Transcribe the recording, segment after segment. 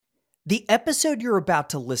The episode you're about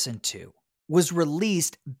to listen to was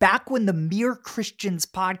released back when the Mere Christians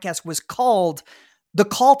podcast was called The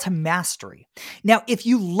Call to Mastery. Now, if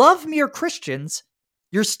you love Mere Christians,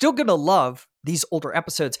 you're still going to love these older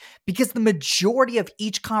episodes because the majority of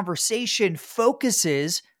each conversation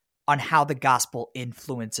focuses on how the gospel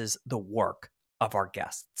influences the work of our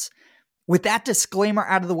guests. With that disclaimer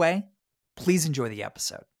out of the way, please enjoy the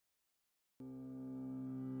episode.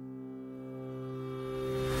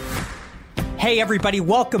 Hey everybody,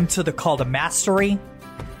 welcome to The Call to Mastery.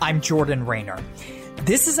 I'm Jordan Rayner.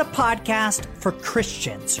 This is a podcast for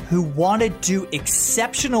Christians who want to do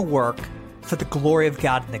exceptional work for the glory of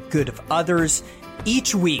God and the good of others.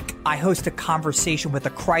 Each week, I host a conversation with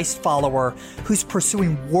a Christ follower who's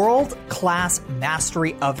pursuing world-class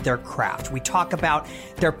mastery of their craft. We talk about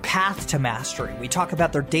their path to mastery. We talk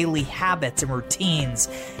about their daily habits and routines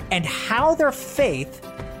and how their faith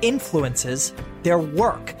influences their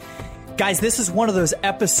work. Guys, this is one of those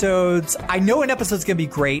episodes. I know an episode's going to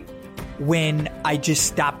be great when I just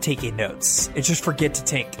stop taking notes and just forget to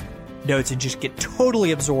take notes and just get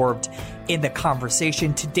totally absorbed in the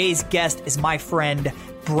conversation. Today's guest is my friend,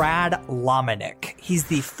 Brad Lomenick. He's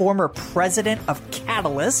the former president of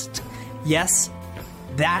Catalyst. Yes,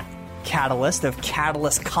 that Catalyst of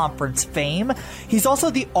Catalyst Conference fame. He's also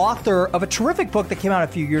the author of a terrific book that came out a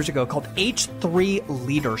few years ago called H3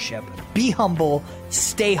 Leadership. Be humble,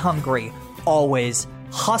 stay hungry, always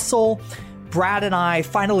hustle. Brad and I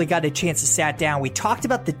finally got a chance to sit down. We talked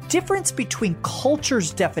about the difference between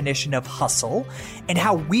culture's definition of hustle and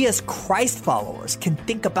how we as Christ followers can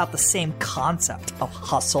think about the same concept of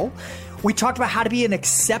hustle. We talked about how to be an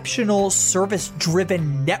exceptional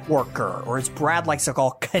service-driven networker, or as Brad likes to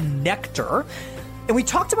call, connector. And we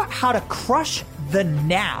talked about how to crush the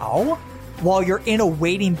now while you're in a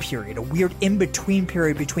waiting period, a weird in-between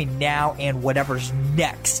period between now and whatever's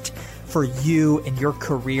next for you and your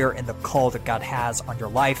career and the call that God has on your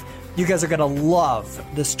life. You guys are going to love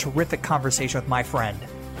this terrific conversation with my friend,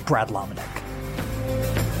 Brad Lomenick.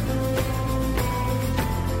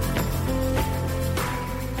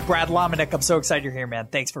 Brad Lomenick, I'm so excited you're here, man.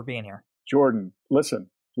 Thanks for being here. Jordan, listen,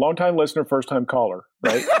 long-time listener, first-time caller,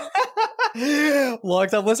 right?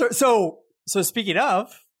 Long-time listener. So speaking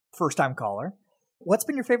of first-time caller, what's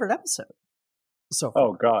been your favorite episode so far?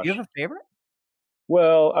 Oh, gosh. Do you have a favorite?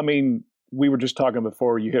 Well, I mean, we were just talking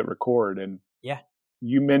before you hit record, and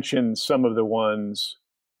you mentioned some of the ones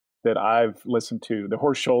that I've listened to. The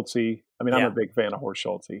Horst Schulze. I mean, I'm a big fan of Horst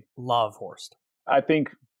Schulze. Love Horst. I think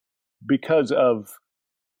because of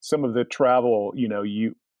some of the travel,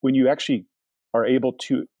 when you actually are able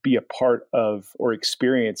to be a part of or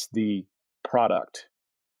experience the product,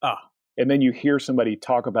 and then you hear somebody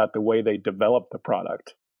talk about the way they develop the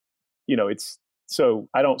product, so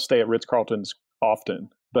I don't stay at Ritz-Carlton's often,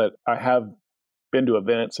 but I have been to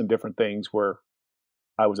events and different things where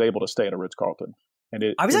I was able to stay at a Ritz-Carlton. And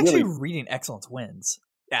I was actually reading Excellence Wins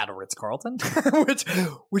at a Ritz-Carlton,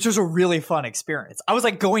 which was a really fun experience. I was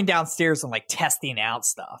like going downstairs and like testing out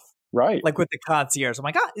stuff. Right. Like with the concierge. I'm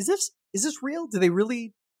like, is this real? Do they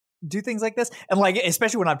really do things like this? And like,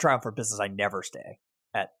 especially when I'm traveling for business, I never stay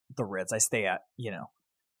at the Ritz. I stay at,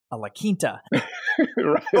 a La Quinta.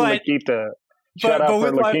 Right. La Quinta. Shout out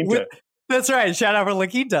for La Quinta. That's right. Shout out for La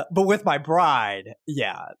Quinta. But with my bride,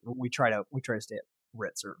 we try to stay at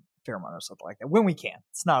Ritz or Fairmont or something like that when we can.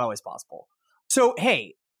 It's not always possible. So,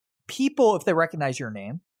 hey, people, if they recognize your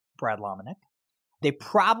name, Brad Lomenick, they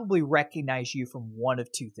probably recognize you from one of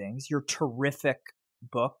two things. Your terrific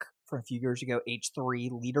book from a few years ago,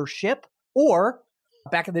 H3 Leadership, or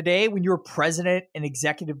back in the day when you were president and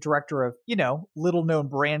executive director of, little known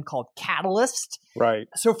brand called Catalyst. Right.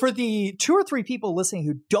 So for the 2 or 3 people listening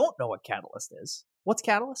who don't know what Catalyst is, what's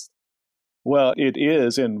Catalyst? Well, it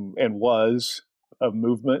is and was a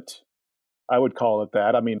movement. I would call it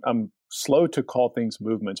that. I mean, I'm slow to call things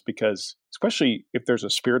movements because especially if there's a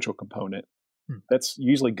spiritual component, that's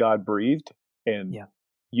usually God breathed, and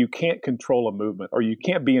you can't control a movement, or you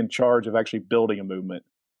can't be in charge of actually building a movement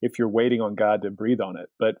if you're waiting on God to breathe on it.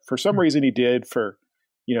 But for some reason he did for,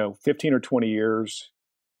 15 or 20 years.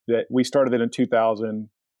 That we started it in 2000,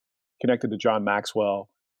 connected to John Maxwell,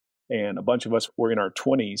 and a bunch of us were in our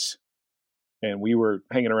 20s, and we were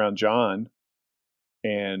hanging around John,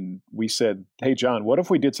 and we said, hey, John, what if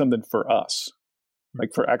we did something for us,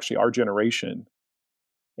 like for actually our generation?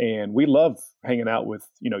 And we love hanging out with,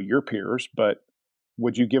 your peers, but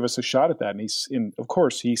would you give us a shot at that? And of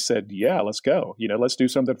course he said, yeah, let's go, let's do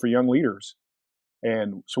something for young leaders.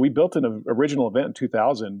 And so we built an original event in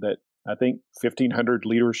 2000 that I think 1,500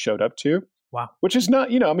 leaders showed up to. Wow. Which is not,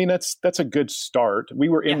 I mean, that's a good start. We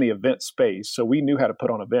were in the event space, so we knew how to put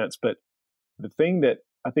on events. But the thing that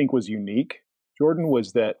I think was unique, Jordan,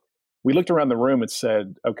 was that we looked around the room and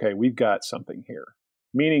said, okay, we've got something here.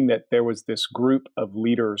 Meaning that there was this group of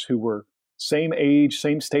leaders who were same age,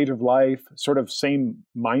 same stage of life, sort of same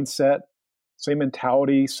mindset, same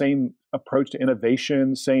mentality, same approach to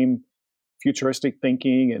innovation, same futuristic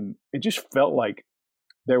thinking. And it just felt like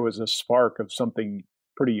there was a spark of something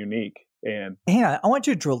pretty unique. And yeah, I want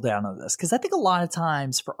you to drill down on this because I think a lot of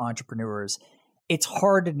times for entrepreneurs, it's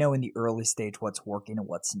hard to know in the early stage what's working and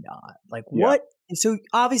what's not. Like so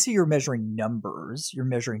obviously you're measuring numbers, you're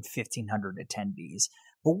measuring 1,500 attendees,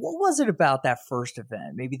 but what was it about that first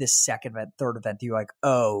event, maybe the second event, third event, that you're like,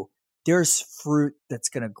 oh, there's fruit that's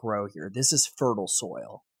going to grow here. This is fertile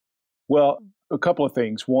soil. Well, a couple of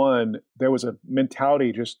things. One, there was a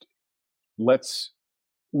mentality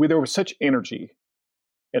there was such energy.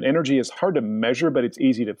 And energy is hard to measure, but it's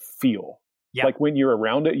easy to feel. Yeah. Like when you're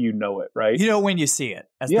around it, you know it, right? You know when you see it.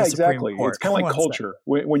 As yeah, the Supreme exactly. Court. It's kind of like culture.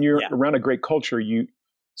 When you're around a great culture,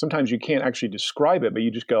 sometimes you can't actually describe it, but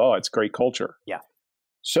you just go, oh, it's great culture. Yeah.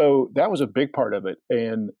 So that was a big part of it.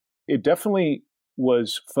 And it definitely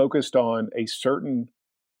was focused on a certain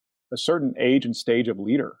age and stage of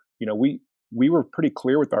leader. We were pretty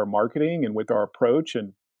clear with our marketing and with our approach.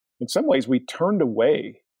 And in some ways, we turned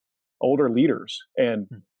away older leaders. And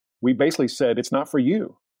we basically said, it's not for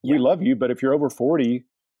you. We love you, but if you're over 40,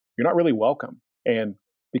 you're not really welcome. And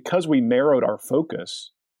because we narrowed our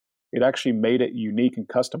focus, it actually made it unique and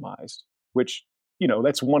customized, which,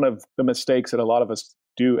 that's one of the mistakes that a lot of us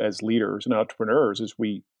do as leaders and entrepreneurs is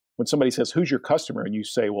when somebody says, who's your customer? And you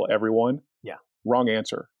say, well, everyone. Yeah. Wrong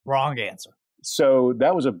answer. Wrong answer. So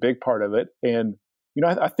that was a big part of it. And,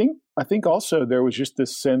 I think also there was just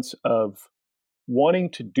this sense of wanting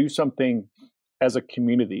to do something as a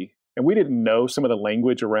community. And we didn't know some of the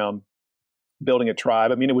language around building a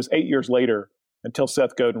tribe. I mean, it was 8 years later until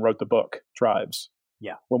Seth Godin wrote the book, Tribes,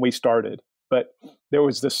 when we started. But there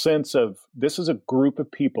was this sense of this is a group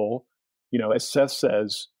of people, as Seth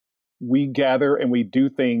says, we gather and we do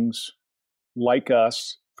things like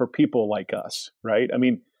us for people like us, right? I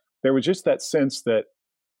mean, there was just that sense that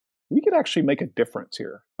we could actually make a difference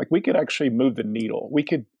here. Like we could actually move the needle. We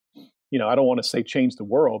could, I don't want to say change the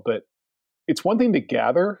world, but it's one thing to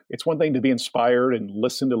gather. It's one thing to be inspired and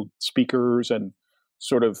listen to speakers and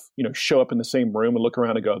sort of, show up in the same room and look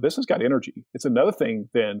around and go, this has got energy. It's another thing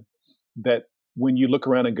then that when you look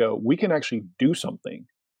around and go, we can actually do something.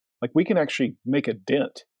 Like we can actually make a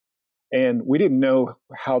dent. And we didn't know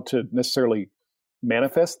how to necessarily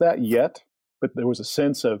manifest that yet, but there was a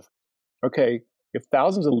sense of, okay, if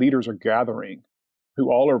thousands of leaders are gathering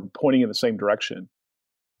who all are pointing in the same direction,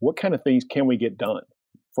 what kind of things can we get done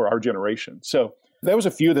for our generation? So that was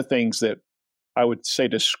a few of the things that I would say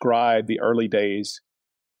describe the early days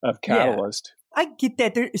of Catalyst. Yeah, I get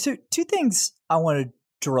that. So two things I want to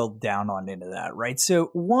drill down on into that, right? So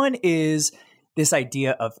one is this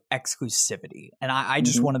idea of exclusivity. And I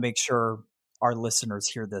just want to make sure our listeners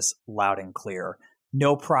hear this loud and clear.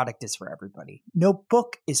 No product is for everybody. No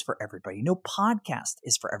book is for everybody. No podcast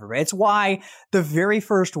is for everybody. It's why the very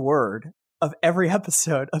first word of every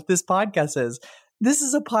episode of this podcast is, this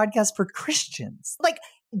is a podcast for Christians. Like,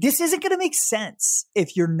 this isn't going to make sense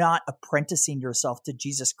if you're not apprenticing yourself to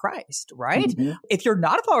Jesus Christ, right? Mm-hmm. If you're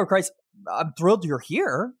not a follower of Christ, I'm thrilled you're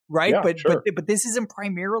here, right? Yeah, but this isn't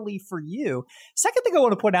primarily for you. Second thing I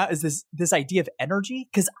want to point out is this idea of energy,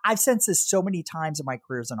 because I've sensed this so many times in my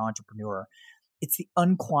career as an entrepreneur. It's the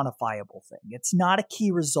unquantifiable thing. It's not a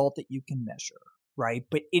key result that you can measure, right?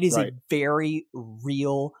 But it is a very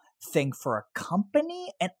real thing for a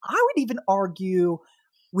company. And I would even argue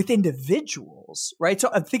with individuals, right? So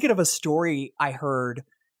I'm thinking of a story I heard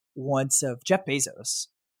once of Jeff Bezos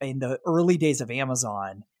in the early days of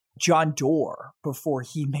Amazon. John Doerr, before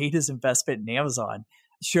he made his investment in Amazon,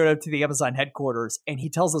 showed up to the Amazon headquarters, and he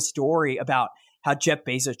tells a story about how Jeff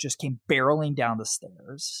Bezos just came barreling down the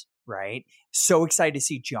stairs, right? So excited to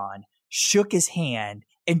see John, shook his hand,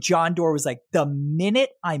 and John Doerr was like, the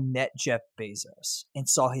minute I met Jeff Bezos and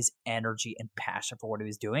saw his energy and passion for what he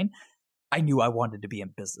was doing, I knew I wanted to be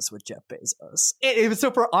in business with Jeff Bezos.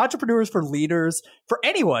 So for entrepreneurs, for leaders, for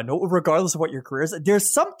anyone, regardless of what your career is, there's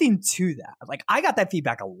something to that. Like, I got that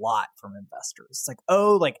feedback a lot from investors. It's like,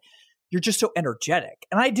 oh, like, you're just so energetic.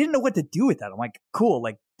 And I didn't know what to do with that. I'm like, cool.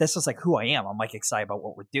 Like, that's just like who I am. I'm like excited about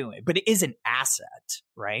what we're doing, but it is an asset,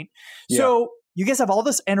 right? Yeah. So you guys have all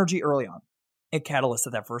this energy early on at Catalyst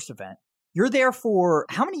at that first event. You're there for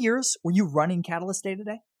how many years were you running Catalyst day to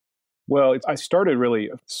day? Well, I started really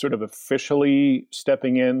sort of officially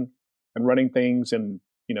stepping in and running things in,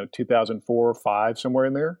 2004 or 5, somewhere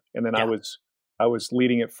in there. And then I was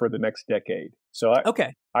leading it for the next decade. So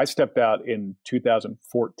I stepped out in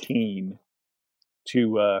 2014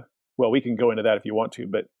 to, well, we can go into that if you want to,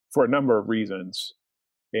 but for a number of reasons,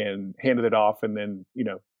 and handed it off, and then,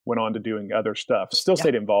 went on to doing other stuff. Still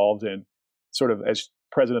stayed involved in sort of as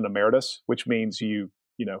president emeritus, which means you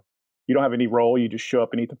don't have any role. You just show up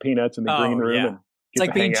and eat the peanuts in the green room. And it's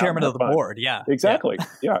like being chairman of the board. Yeah. Exactly.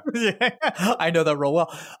 Yeah. I know that real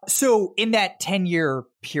well. So in that 10-year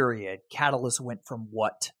period, Catalyst went from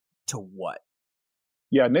what to what?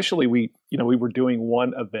 Yeah. Initially we were doing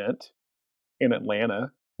one event in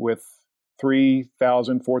Atlanta with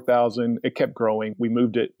 3,000, 4,000. It kept growing. We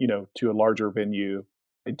moved it, to a larger venue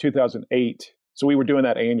in 2008. So we were doing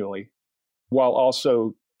that annually while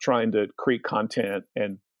also trying to create content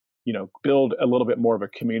and, build a little bit more of a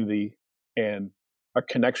community and a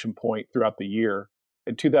connection point throughout the year.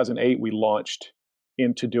 In 2008, we launched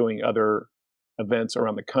into doing other events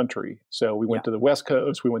around the country. So we went to the West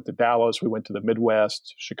Coast, we went to Dallas, we went to the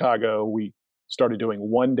Midwest, Chicago. We started doing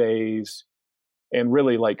one days and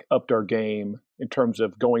really upped our game in terms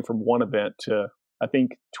of going from one event to, I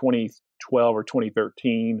think, 2012 or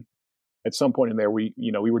 2013. At some point in there, we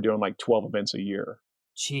were doing 12 events a year.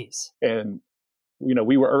 Jeez. And,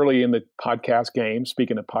 we were early in the podcast game.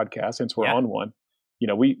 Speaking of podcasts, since we're on one,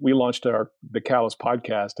 we launched the Catalyst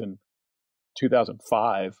podcast in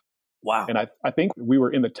 2005. Wow. And I think we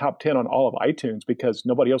were in the top 10 on all of iTunes because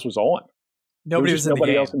nobody else was on. Nobody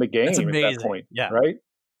else in the game at that point. Yeah. Right.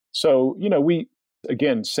 So, we,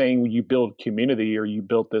 again, saying you build community or you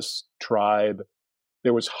built this tribe,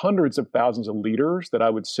 there was hundreds of thousands of leaders that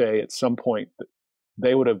I would say at some point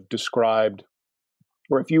they would have described,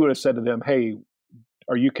 or if you would have said to them, hey,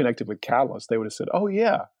 are you connected with Catalyst? They would have said, oh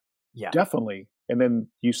yeah, definitely. And then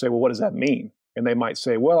you say, well, what does that mean? And they might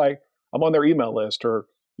say, well, I'm on their email list, or,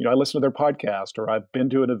 I listen to their podcast, or I've been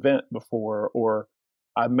to an event before, or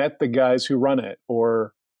I met the guys who run it,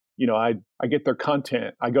 or, I get their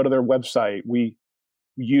content. I go to their website. We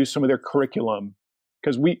use some of their curriculum,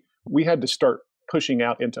 because we had to start pushing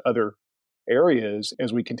out into other areas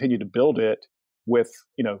as we continue to build it with,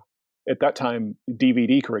 at that time,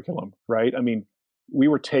 DVD curriculum, right? I mean, we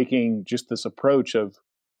were taking just this approach of,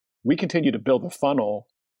 we continue to build the funnel.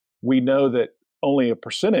 We know that only a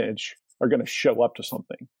percentage are going to show up to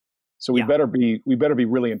something. So we better be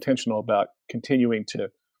really intentional about continuing to,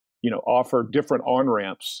 offer different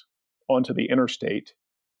on-ramps onto the interstate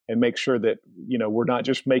and make sure that, we're not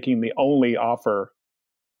just making the only offer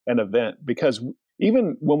an event. Because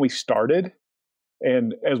even when we started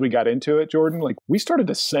and as we got into it, Jordan, we started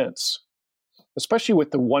to sense, especially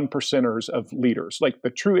with the 1%ers of leaders,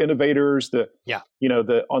 the true innovators, the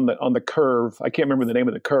on the curve. I can't remember the name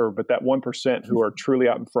of the curve, but that 1% who are truly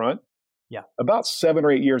out in front. Yeah. About 7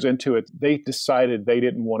 or 8 years into it, they decided they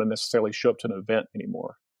didn't want to necessarily show up to an event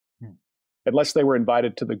anymore, unless they were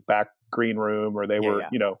invited to the back green room, or they were,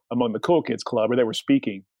 among the cool kids club, or they were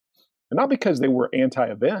speaking. And not because they were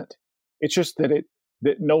anti-event. It's just that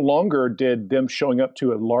that no longer did them showing up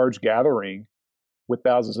to a large gathering with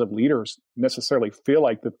thousands of leaders necessarily feel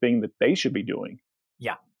like the thing that they should be doing.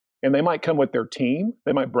 Yeah. And they might come with their team.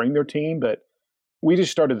 They might bring their team, but we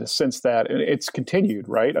just started to sense that, and it's continued,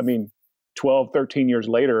 right? I mean, 12, 13 years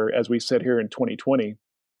later, as we sit here in 2020,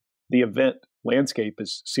 the event landscape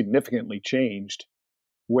has significantly changed,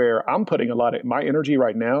 where I'm putting a lot of my energy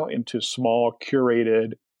right now into small,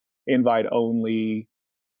 curated, invite only,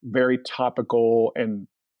 very topical, and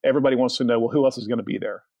everybody wants to know, well, who else is going to be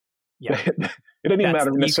there? Yeah. It doesn't even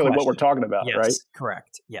matter necessarily what we're talking about, right?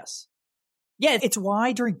 Correct. Yes. Yeah, it's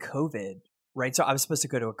why during COVID, right? So I was supposed to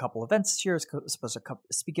go to a couple events this year. I was supposed to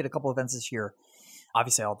speak at a couple events this year.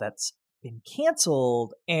 Obviously, all that's been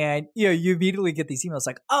canceled. And, you immediately get these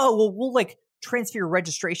emails oh, well, we'll transfer your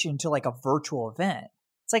registration to a virtual event.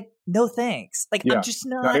 It's no thanks. I'm just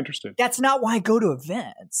not interested. That's not why I go to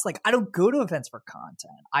events. I don't go to events for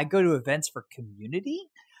content. I go to events for community.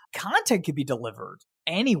 Content can be delivered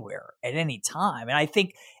anywhere at any time. And I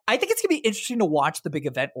think it's going to be interesting to watch the big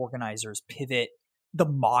event organizers pivot the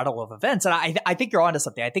model of events. And I think you're onto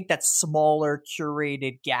something. I think that smaller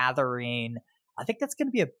curated gathering, I think that's going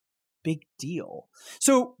to be a big deal.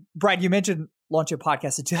 So Brad, you mentioned launching a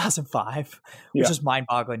podcast in 2005, which is mind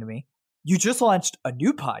boggling to me. You just launched a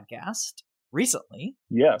new podcast recently.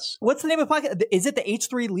 Yes. What's the name of the podcast? Is it the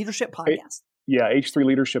H3 Leadership Podcast? H3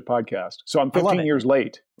 Leadership Podcast. So I'm 15 years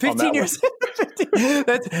late. 15 years.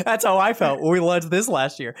 That's how I felt when we launched this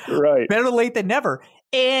last year. Right. Better late than never.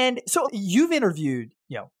 And so you've interviewed,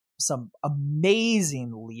 some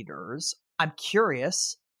amazing leaders. I'm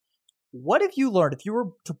curious, what have you learned? If you were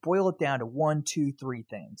to boil it down to 1, 2, 3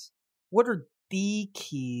 things, what are the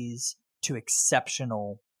keys to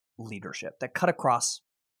exceptional leadership that cut across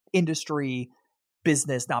industry,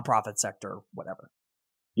 business, nonprofit sector, whatever?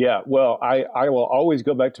 Yeah, well, I will always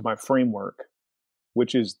go back to my framework,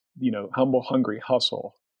 which is, humble, hungry,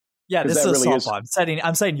 hustle. Yeah, this is a softball.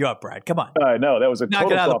 I'm setting you up, Brad. Come on. No, that was a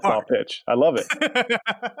total softball pitch. I love it.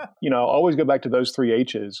 I'll always go back to those 3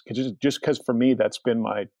 H's because for me, that's been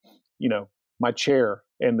my, my chair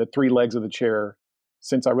and the 3 legs of the chair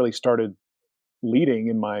since I really started leading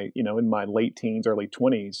in my late teens, early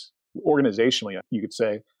 20s, organizationally, you could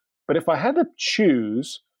say. But if I had to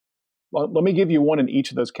choose, let me give you one in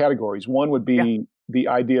each of those categories. One would be the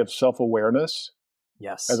idea of self-awareness.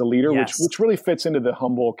 Yes. As a leader, yes. which really fits into the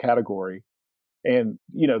humble category. And,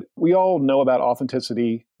 we all know about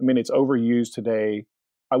authenticity. I mean, it's overused today.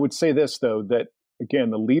 I would say this, though, that, again,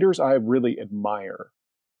 the leaders I really admire,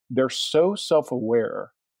 they're so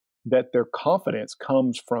self-aware that their confidence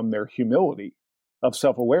comes from their humility of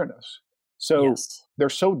self-awareness. So they're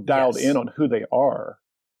so dialed in on who they are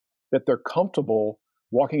that they're comfortable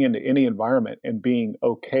walking into any environment and being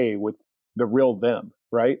okay with the real them,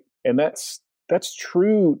 right? And that's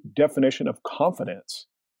true definition of confidence,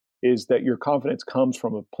 is that your confidence comes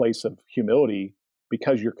from a place of humility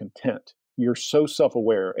because you're content. You're so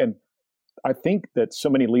self-aware. And I think that so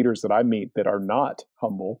many leaders that I meet that are not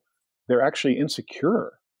humble, they're actually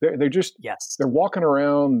insecure. They're just, they're walking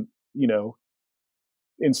around,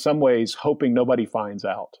 in some ways hoping nobody finds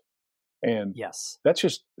out. And that's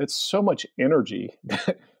so much energy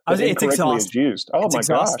that incorrectly is used. Oh my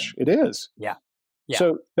gosh, it is. Yeah.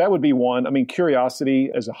 So that would be one. I mean,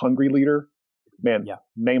 curiosity as a hungry leader, man,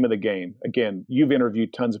 name of the game. Again, you've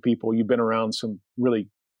interviewed tons of people. You've been around some really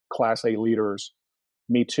class A leaders,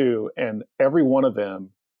 me too. And every one of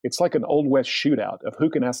them, it's like an Old West shootout of who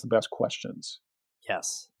can ask the best questions.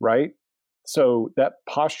 Yes. Right? So that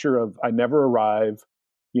posture of I never arrive,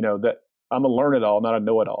 that I'm a learn-it-all, not a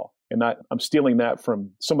know-it-all. And I'm stealing that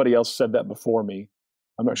from somebody else said that before me.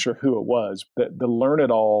 I'm not sure who it was, but the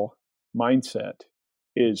learn-it-all mindset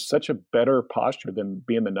is such a better posture than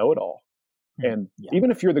being the know-it-all. And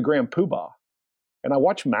even if you're the grand poobah, and I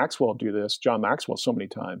watch Maxwell do this, John Maxwell, so many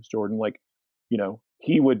times, Jordan,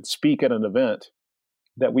 he would speak at an event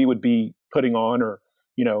that we would be putting on or,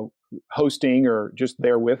 hosting or just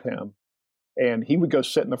there with him. And he would go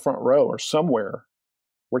sit in the front row or somewhere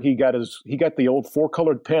where he got the old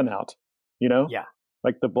 4-colored pen out,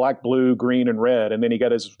 like the black, blue, green, and red. And then he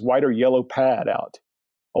got his white or yellow pad out,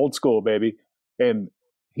 old school, baby. And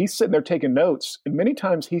he's sitting there taking notes. And many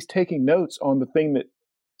times he's taking notes on the thing that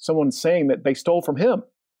someone's saying that they stole from him.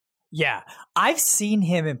 Yeah. I've seen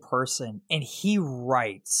him in person and he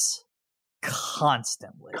writes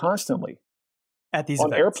constantly. At these on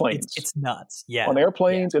events. Airplanes. It's nuts. Yeah. On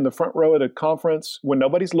airplanes, in the front row at a conference when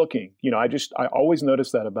nobody's looking. I always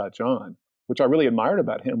noticed that about John, which I really admired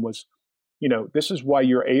about him was, this is why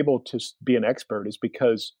you're able to be an expert, is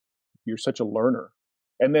because you're such a learner.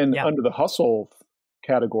 And then under the hustle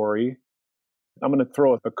category, I'm going to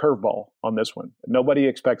throw a curveball on this one. Nobody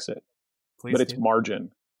expects it, but it's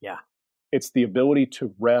margin. Yeah. It's the ability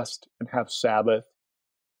to rest and have Sabbath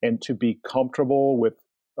and to be comfortable with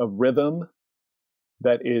a rhythm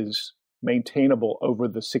that is maintainable over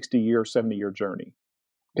the 60-year, 70-year journey.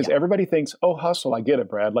 Because everybody thinks, oh, hustle, I get it,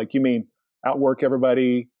 Brad. Like, you mean outwork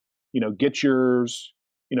everybody, get yours,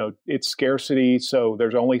 it's scarcity. So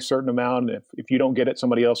there's only a certain amount. And if you don't get it,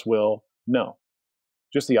 somebody else will. No,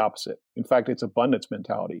 just the opposite. In fact, it's abundance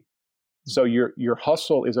mentality. So your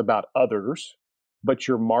hustle is about others, but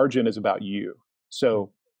your margin is about you.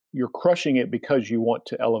 So you're crushing it because you want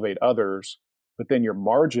to elevate others, but then your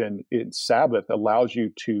margin in Sabbath allows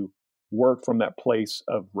you to work from that place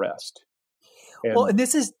of rest. And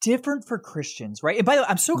this is different for Christians, right? And by the way,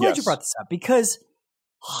 I'm so glad you brought this up because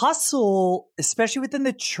hustle, especially within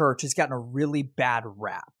the church, has gotten a really bad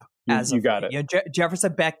rap. You got it.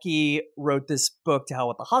 Jefferson Becky wrote this book, To Hell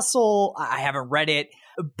with the Hustle. I haven't read it,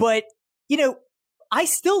 but I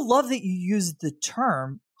still love that you use the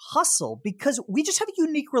term hustle because we just have a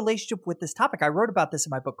unique relationship with this topic. I wrote about this in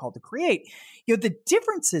my book called To Create. The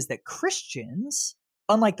difference is that Christians,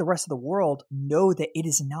 unlike the rest of the world, know that it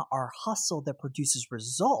is not our hustle that produces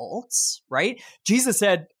results, right? Jesus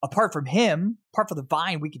said, apart from him, apart from the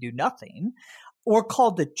vine, we can do nothing. We're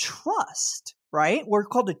called to trust, right? We're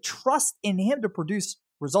called to trust in him to produce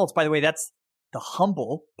results. By the way, that's the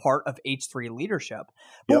humble part of H3 leadership.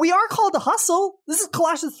 But we are called to hustle. This is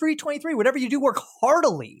Colossians 3:23. Whatever you do, work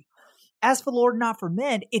heartily as for the Lord, not for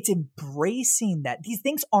men, it's embracing that these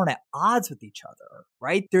things aren't at odds with each other,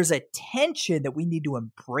 right? There's a tension that we need to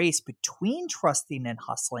embrace between trusting and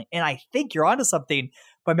hustling. And I think you're onto something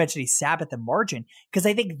by mentioning Sabbath and margin, because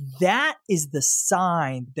I think that is the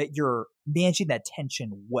sign that you're managing that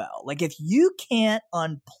tension well. Like if you can't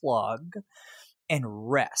unplug and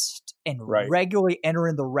rest and regularly enter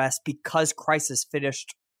in the rest because Christ has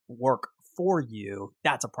finished work for you,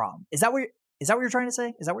 that's a problem. Is that what you're trying to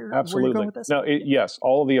say? Is that where you're going with this? No, yes,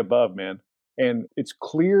 all of the above, man. And it's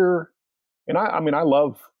clear. And I mean, I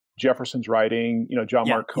love Jefferson's writing, John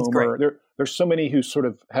Mark Comer. There's so many who sort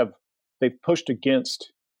of they've pushed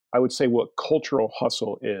against, I would say, what cultural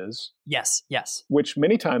hustle is. Yes. Which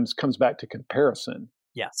many times comes back to comparison.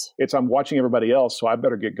 Yes. It's I'm watching everybody else, so I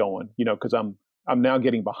better get going, because I'm now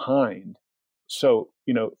getting behind. So,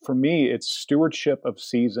 for me, it's stewardship of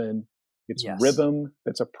season. It's rhythm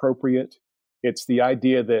that's appropriate. It's the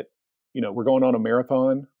idea that, we're going on a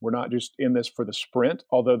marathon. We're not just in this for the sprint,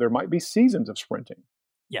 although there might be seasons of sprinting.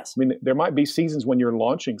 Yes. I mean, there might be seasons when you're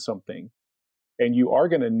launching something and you are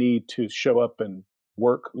going to need to show up and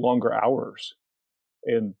work longer hours.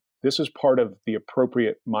 And this is part of the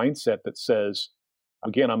appropriate mindset that says,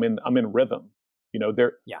 again, I'm in rhythm.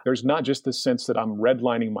 There's not just the sense that I'm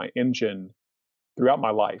redlining my engine throughout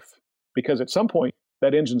my life, because at some point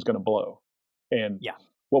that engine's going to blow. And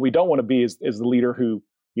what we don't want to be is the leader who,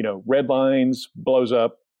 red lines, blows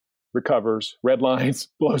up, recovers, red lines,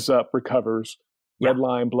 blows up, recovers, red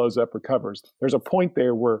line, blows up, recovers. There's a point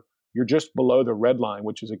there where you're just below the red line,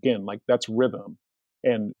 which is, again, like that's rhythm.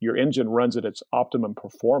 And your engine runs at its optimum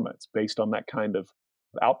performance based on that kind of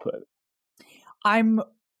output. I'm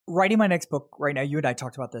writing my next book right now. You and I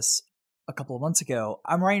talked about this a couple of months ago.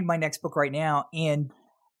 I'm writing my next book right now, and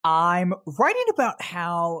I'm writing about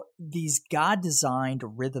how these God-designed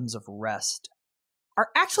rhythms of rest are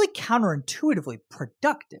actually counterintuitively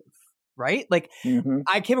productive, right? Like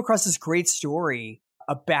I came across this great story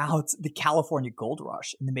about the California gold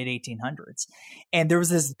rush in the mid 1800s. And there was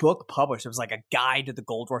this book published. It was like a guide to the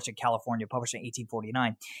gold rush in California published in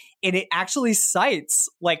 1849. And it actually cites,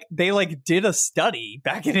 they did a study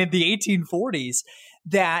back in the 1840s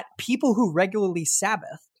that people who regularly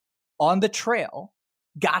Sabbathed on the trail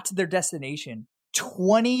got to their destination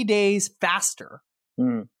 20 days faster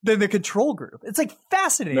than the control group. It's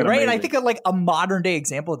fascinating, right? Amazing. And I think of a modern day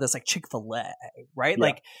example of this, Chick-fil-A, right?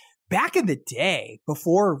 Yeah. Back in the day,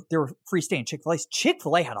 before there were freestanding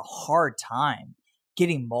Chick-fil-A had a hard time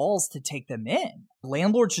getting malls to take them in.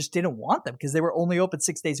 Landlords just didn't want them because they were only open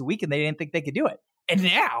 6 days a week and they didn't think they could do it. And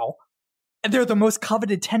now they're the most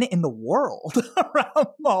coveted tenant in the world around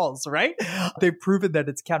malls, right? They've proven that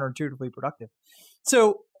it's counterintuitively productive.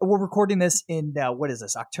 So we're recording this in,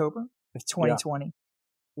 October of 2020. Yeah.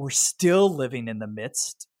 We're still living in the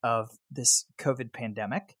midst of this COVID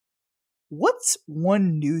pandemic. What's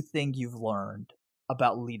one new thing you've learned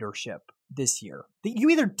about leadership this year that you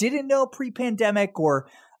either didn't know pre-pandemic or,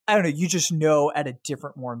 I don't know, you just know at a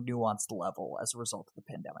different, more nuanced level as a result of the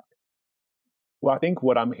pandemic? Well, I think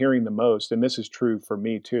what I'm hearing the most, and this is true for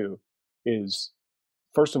me too, is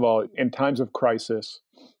first of all, in times of crisis,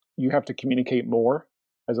 you have to communicate more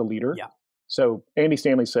as a leader. Yeah. So Andy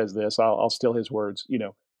Stanley says this, I'll steal his words,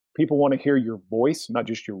 people want to hear your voice, not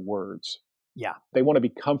just your words. Yeah. They want to be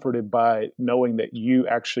comforted by knowing that you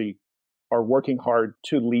actually are working hard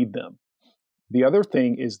to lead them. The other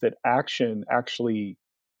thing is that action actually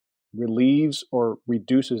relieves or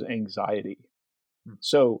reduces anxiety.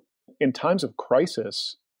 So in times of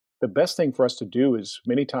crisis, the best thing for us to do is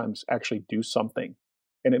many times actually do something.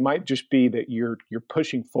 And it might just be that you're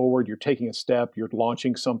pushing forward, you're taking a step, you're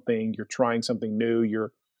launching something, you're trying something new,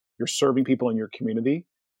 you're serving people in your community.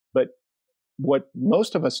 But what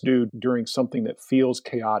most of us do during something that feels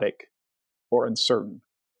chaotic or uncertain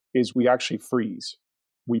is we actually freeze.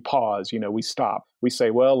 We pause, we stop. We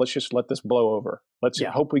say, well, let's just let this blow over. Let's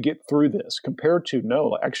hope we get through this, compared to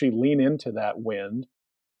no, actually lean into that wind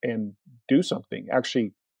and do something,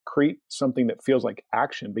 actually create something that feels like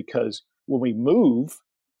action, because when we move,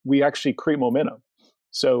 we actually create momentum.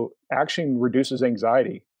 So action reduces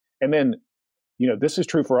anxiety. And then, this is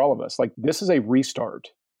true for all of us. This is a restart.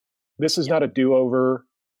 This is not a do-over.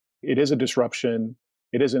 It is a disruption.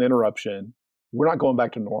 It is an interruption. We're not going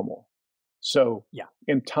back to normal. So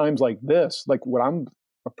in times like this, when I'm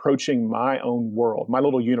approaching my own world, my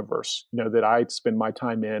little universe, that I spend my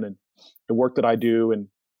time in, and the work that I do and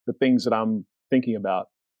the things that I'm thinking about,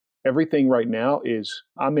 everything right now is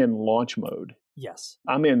I'm in launch mode. Yes.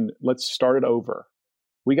 I'm in, let's start it over.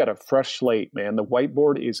 We got a fresh slate, man. The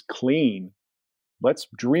whiteboard is clean. Let's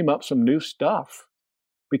dream up some new stuff.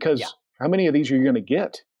 Because how many of these are you going to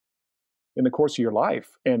get? in the course of your life.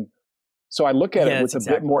 And so I look at it with a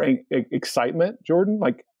bit more excitement, Jordan.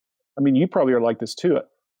 Like, I mean, you probably are like this too.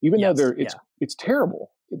 Even though it's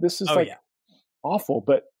terrible. This is awful,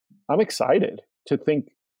 but I'm excited to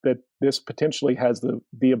think that this potentially has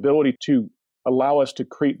the ability to allow us to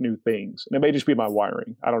create new things. And it may just be my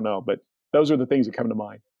wiring. I don't know, but those are the things that come to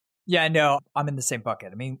mind. Yeah, no, I'm in the same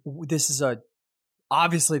bucket. I mean,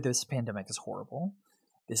 obviously this pandemic is horrible.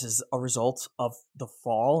 This is a result of the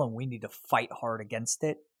fall, and we need to fight hard against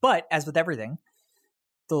it. But as with everything,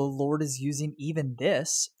 the Lord is using even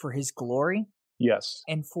this for his glory. Yes.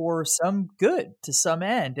 And for some good to some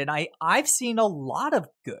end. And I've seen a lot of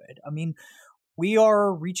good. I mean, we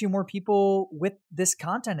are reaching more people with this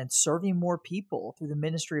content and serving more people through the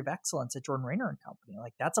ministry of excellence at Jordan Raynor and Company.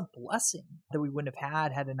 Like, that's a blessing that we wouldn't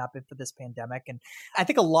have had it not been for this pandemic. And I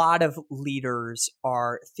think a lot of leaders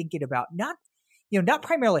are thinking about not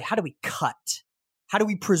primarily how do we cut, how do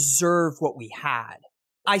we preserve what we had.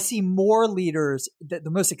 I see more leaders,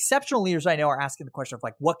 the most exceptional leaders I know are asking the question of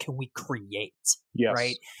like, what can we create,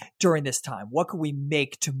 right, during this time? What can we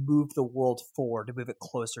make to move the world forward, to move it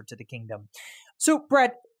closer to the kingdom? So,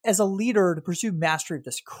 Brett, as a leader to pursue mastery of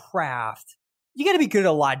this craft, you got to be good at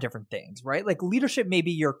a lot of different things, right? Like leadership may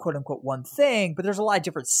be your quote unquote one thing, but there's a lot of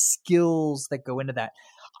different skills that go into that.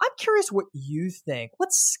 I'm curious what you think.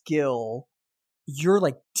 What skill you're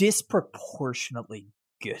like disproportionately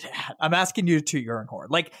good at? I'm asking you to toot your own horn.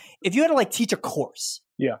 Like, if you had to like teach a course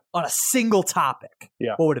on a single topic,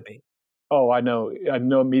 what would it be? Oh, I know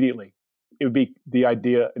immediately. It would be the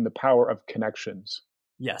idea and the power of connections.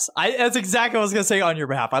 Yes, that's exactly what I was going to say on your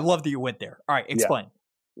behalf. I love that you went there. All right, explain. Yeah.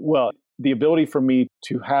 Well, the ability for me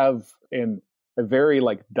to have a very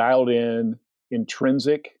like dialed in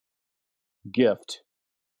intrinsic gift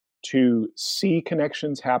to see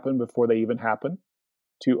connections happen before they even happen,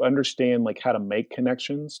 to understand like how to make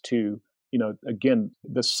connections, to, again,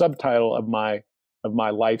 the subtitle of my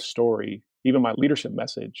life story, even my leadership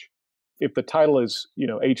message. If the title is,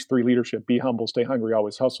 H3 leadership, be humble, stay hungry,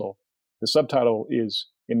 always hustle. The subtitle is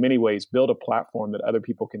in many ways, build a platform that other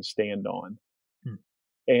people can stand on.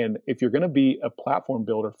 And if you're going to be a platform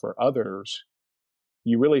builder for others,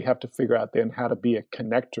 you really have to figure out then how to be a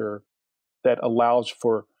connector that allows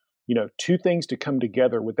for, two things to come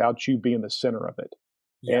together without you being the center of it.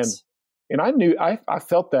 Yes. And I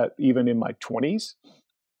felt that even in my 20s.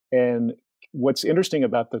 And what's interesting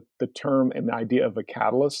about the term and the idea of a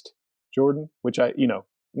catalyst, Jordan, which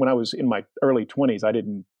when I was in my early 20s,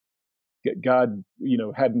 God,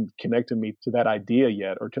 hadn't connected me to that idea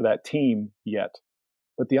yet or to that team yet.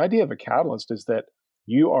 But the idea of a catalyst is that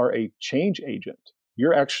you are a change agent.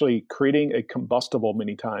 You're actually creating a combustible,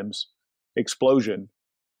 many times, explosion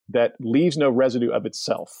that leaves no residue of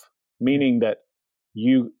itself, meaning that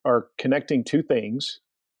you are connecting two things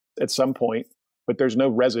at some point, but there's no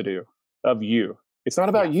residue of you. It's not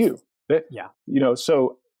about you.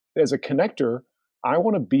 So as a connector, I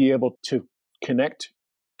want to be able to connect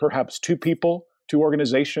perhaps two people, two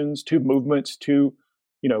organizations, two movements, two,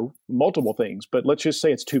 multiple things. But let's just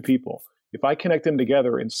say it's two people. If I connect them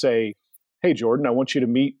together and say, hey, Jordan, I want you to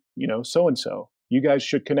meet, so-and-so. You guys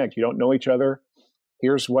should connect. You don't know each other.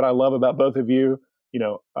 Here's what I love about both of you.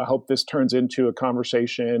 I hope this turns into a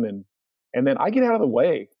conversation. And then I get out of the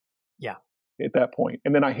way. Yeah. At that point.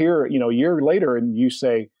 And then I hear, a year later and you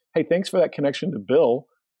say, hey, thanks for that connection to Bill.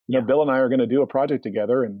 Bill and I are going to do a project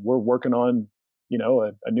together and we're working on,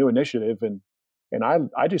 a new initiative. And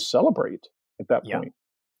I just celebrate at that point.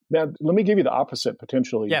 Now, let me give you the opposite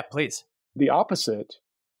potentially. Yeah, please. The opposite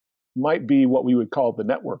might be what we would call the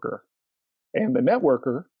networker. And the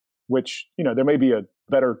networker, which, there may be a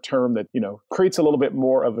better term that, creates a little bit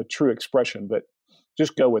more of a true expression, but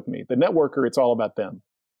just go with me. The networker, it's all about them.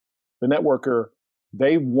 The networker,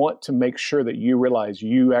 they want to make sure that you realize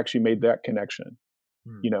you actually made that connection.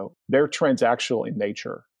 They're transactional in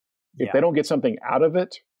nature. If they don't get something out of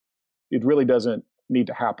it, it really doesn't need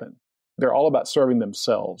to happen. They're all about serving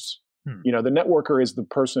themselves. The networker is the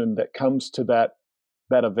person that comes to that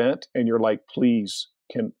event and you're like, please,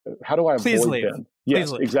 how do I avoid them?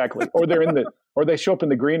 Yes, exactly. Or or they show up in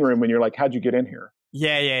the green room and you're like, how'd you get in here?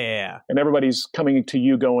 Yeah. And everybody's coming to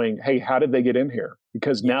you going, hey, how did they get in here?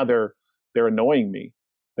 Because now they're annoying me.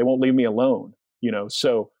 They won't leave me alone.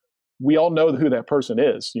 So we all know who that person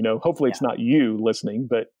is. Hopefully it's not you listening,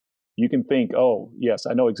 but you can think, oh, yes,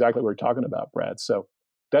 I know exactly what you're talking about, Brad. So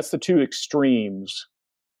that's the two extremes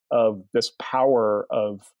of this power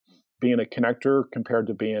of being a connector compared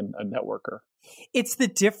to being a networker. It's the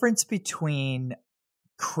difference between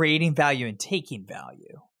creating value and taking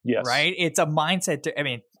value. Yes. right? It's a mindset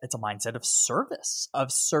it's a mindset of service,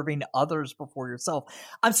 of serving others before yourself.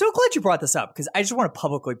 I'm so glad you brought this up because I just want to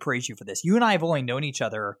publicly praise you for this. You and I have only known each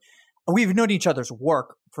other. We've known each other's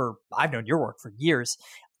work I've known your work for years,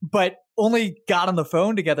 but only got on the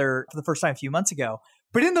phone together for the first time a few months ago.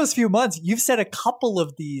 But in those few months, you've sent a couple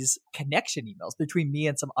of these connection emails between me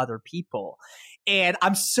and some other people. And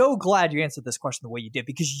I'm so glad you answered this question the way you did,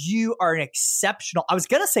 because you are an exceptional, I was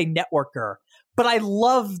going to say networker, but I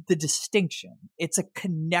love the distinction. It's a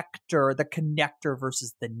connector, the connector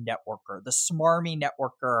versus the networker, the smarmy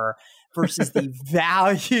networker versus the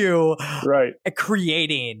value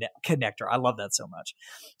creating connector. I love that so much.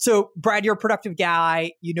 So Brad, you're a productive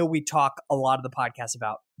guy. We talk a lot of the podcast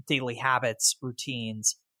about daily habits,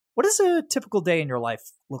 routines. What does a typical day in your life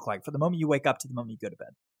look like from the moment you wake up to the moment you go to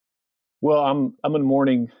bed? Well, I'm a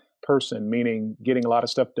morning person, meaning getting a lot of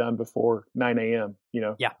stuff done before 9 a.m.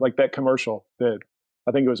 Like that commercial that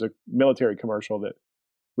I think it was a military commercial that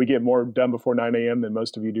we get more done before 9 a.m. than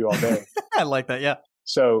most of you do all day. I like that. Yeah.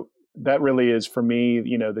 So that really is for me,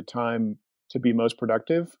 the time to be most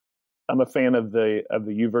productive. I'm a fan of the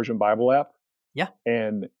YouVersion Bible app. Yeah.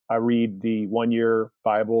 And I read the 1-year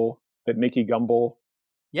Bible that Nikki Gumbel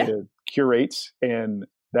curates, and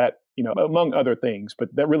that, among other things,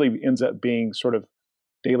 but that really ends up being sort of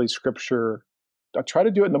daily scripture. I try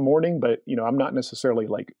to do it in the morning, but I'm not necessarily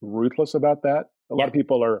like ruthless about that. A lot of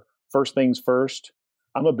people are first things first.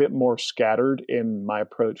 I'm a bit more scattered in my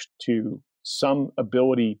approach to some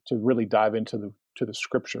ability to really dive into the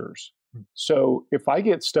scriptures. So if I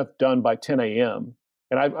get stuff done by 10 a.m.,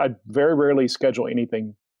 and I very rarely schedule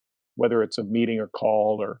anything, whether it's a meeting or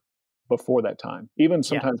call or before that time, even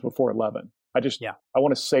sometimes before 11. I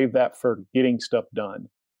want to save that for getting stuff done.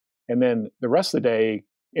 And then the rest of the day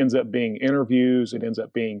ends up being interviews. It ends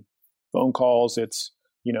up being phone calls. It's,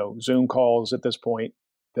 Zoom calls at this point,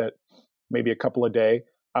 that maybe a couple a day.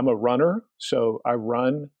 I'm a runner, so I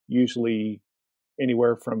run usually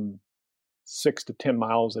anywhere from 6 to 10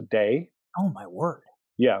 miles a day. Oh my word.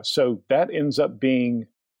 Yeah. So that ends up being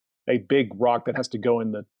a big rock that has to go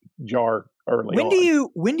in the jar early. When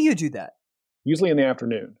do you do that? Usually in the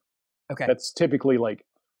afternoon. Okay. That's typically like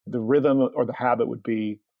the rhythm or the habit would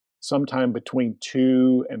be sometime between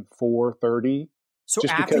 2 and 4:30. So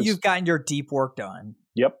after you've gotten your deep work done.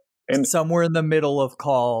 Yep. And somewhere in the middle of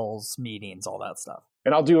calls, meetings, all that stuff.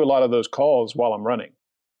 And I'll do a lot of those calls while I'm running.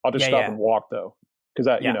 I'll just stop and walk though. Because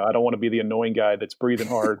I don't want to be the annoying guy that's breathing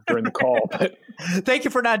hard during the call. But thank you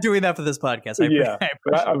for not doing that for this podcast.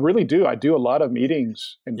 But I really do. I do a lot of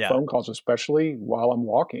meetings and phone calls, especially while I'm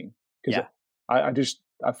walking. Because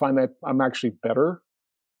I find that I'm actually better,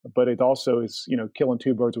 but it also is, killing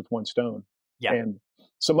two birds with one stone. Yeah. And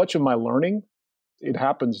so much of my learning, it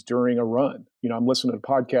happens during a run. I'm listening to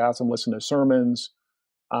podcasts, I'm listening to sermons,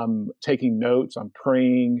 I'm taking notes, I'm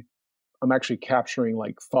praying. I'm actually capturing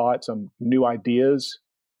like thoughts, new ideas.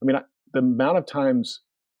 I mean, the amount of times,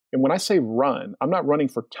 and when I say run, I'm not running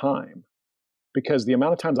for time, because the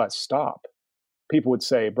amount of times I stop, people would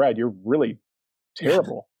say, Brad, you're really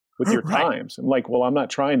terrible with your times. I'm like, well, I'm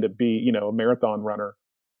not trying to be, a marathon runner,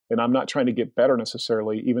 and I'm not trying to get better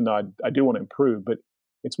necessarily, even though I do want to improve, but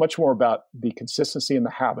it's much more about the consistency and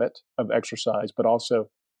the habit of exercise, but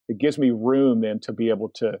also it gives me room then to be able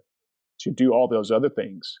to do all those other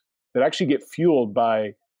things that actually get fueled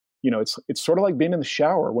by, it's sort of like being in the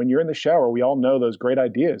shower. When you're in the shower, we all know those great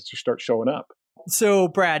ideas just start showing up. So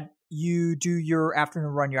Brad, you do your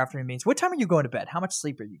afternoon run, your afternoon meetings. What time are you going to bed? How much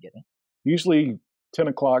sleep are you getting? Usually 10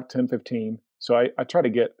 o'clock, 10:15. So I try to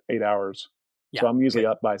get 8 hours. So I'm usually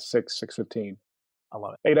up by 6:15. I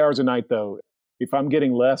love it. 8 hours a night though. If I'm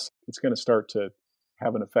getting less, it's going to start to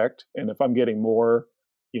have an effect. And if I'm getting more,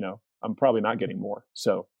 I'm probably not getting more.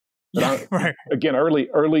 So again,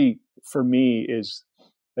 early for me is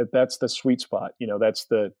that's the sweet spot. That's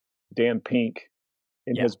the Dan Pink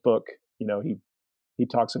in his book. He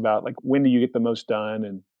talks about like, when do you get the most done?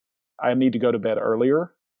 And I need to go to bed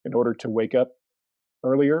earlier in order to wake up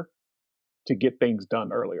earlier to get things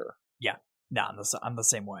done earlier. Yeah, no, I'm the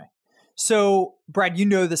same way. So Brad,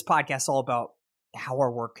 this podcast is all about how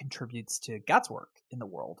our work contributes to God's work in the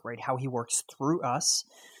world, right? How he works through us.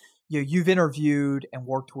 You've interviewed and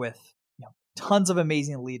worked with tons of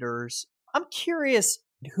amazing leaders. I'm curious,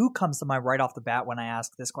 who comes to mind right off the bat when I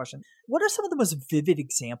ask this question? What are some of the most vivid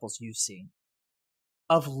examples you've seen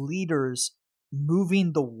of leaders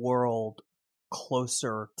moving the world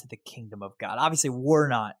closer to the kingdom of God? Obviously, we're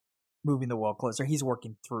not moving the world closer. He's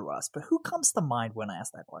working through us. But who comes to mind when I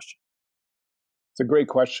ask that question? It's a great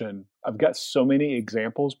question. I've got so many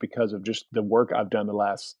examples because of just the work I've done the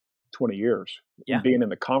last 20 years being in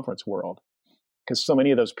the conference world. because so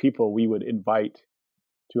many of those people we would invite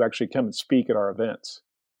to actually come and speak at our events.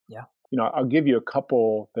 Yeah. I'll give you a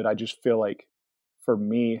couple that I just feel like for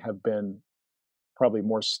me have been probably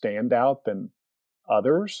more standout than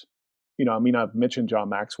others. I've mentioned John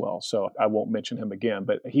Maxwell, so I won't mention him again,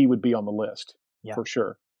 but he would be on the list for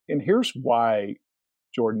sure. And here's why,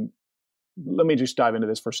 Jordan. Let me just dive into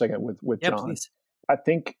this for a second with John. Please. I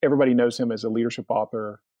think everybody knows him as a leadership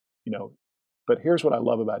author, but here's what I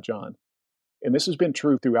love about John. And this has been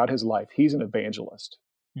true throughout his life. He's an evangelist.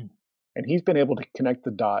 And he's been able to connect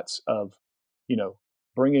the dots of,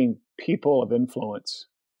 bringing people of influence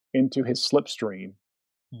into his slipstream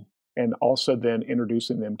and also then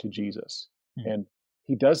introducing them to Jesus. And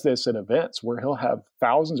he does this at events where he'll have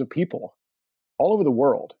thousands of people all over the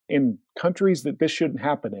world in countries that this shouldn't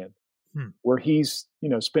happen in, where he's,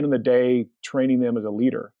 spending the day training them as a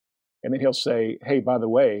leader. And then he'll say, hey, by the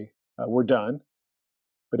way, we're done.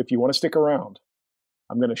 But if you want to stick around,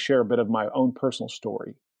 I'm going to share a bit of my own personal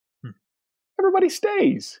story. Everybody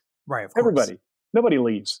stays. Right, of course. Everybody. Nobody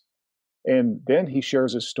leaves. And then he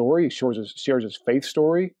shares his story. He shares his faith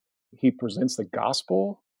story. He presents the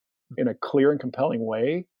gospel in a clear and compelling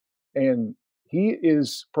way. And he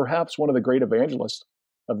is perhaps one of the great evangelists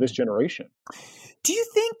of this generation. Do you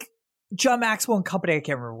think John Maxwell and Company, I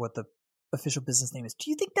can't remember what the official business name is,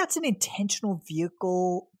 do you think that's an intentional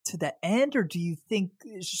vehicle to the end, or do you think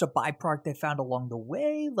it's just a byproduct they found along the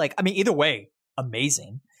way? Either way,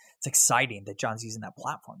 amazing. It's exciting that John's using that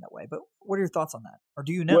platform that way. But what are your thoughts on that? Or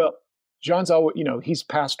do you know? Well, John's always, he's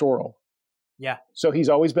pastoral. Yeah. So he's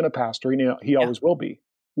always been a pastor. He always will be.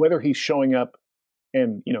 Whether he's showing up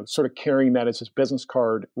and, sort of carrying that as his business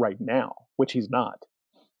card right now, which he's not.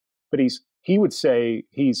 But he would say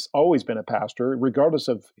he's always been a pastor, regardless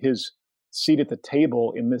of his seat at the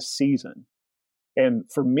table in this season. And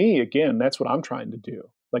for me, again, that's what I'm trying to do.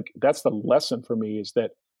 That's the lesson for me, is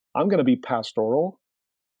that I'm going to be pastoral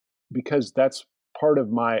because that's part of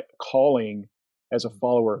my calling as a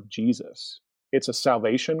follower of Jesus. It's a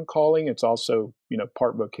salvation calling. It's also,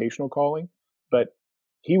 part vocational calling. But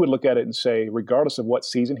he would look at it and say, regardless of what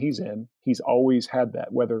season he's in, he's always had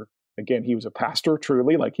that, whether, again, he was a pastor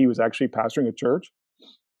truly, like he was actually pastoring a church,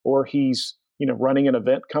 or he's, running an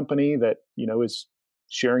event company that, is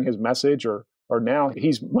sharing his message, or now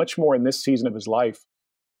he's much more in this season of his life.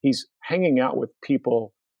 He's hanging out with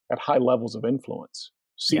people at high levels of influence,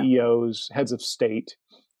 CEOs, heads of state,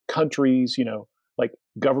 countries, like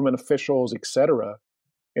government officials, etc.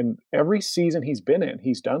 And every season he's been in,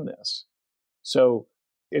 he's done this. So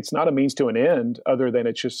it's not a means to an end, other than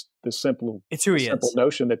it's just the simple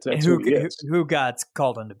notion that's who he is. Who God's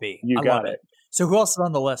called him to be. You got it. So who else is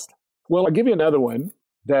on the list? Well, I'll give you another one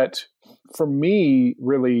that for me,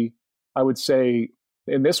 really, I would say,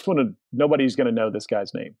 and this one, nobody's going to know this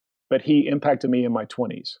guy's name, but he impacted me in my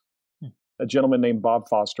 20s. A gentleman named Bob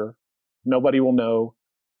Foster. Nobody will know.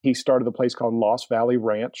 He started a place called Lost Valley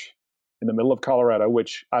Ranch in the middle of Colorado,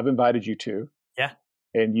 which I've invited you to. Yeah.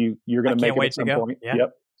 And you're going to make it at some point. Yeah.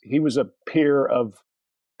 Yep. He was a peer of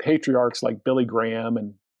patriarchs like Billy Graham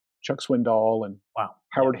and Chuck Swindoll and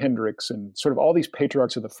Howard Hendricks, and sort of all these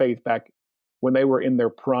patriarchs of the faith back when they were in their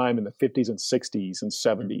prime in the 50s and 60s and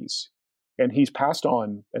 70s. And he's passed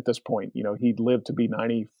on at this point. He'd lived to be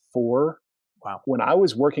 94. Wow. When I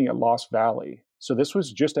was working at Lost Valley, so this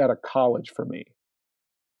was just out of college for me.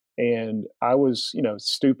 And I was,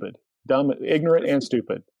 stupid, dumb, ignorant and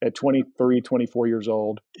stupid at 23, 24 years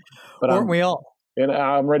old. But weren't we all? And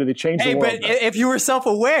I'm ready to change the world. Hey, but if you were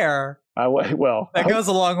self-aware, that goes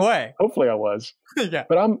a long way. Hopefully I was. Yeah.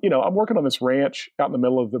 But I'm working on this ranch out in the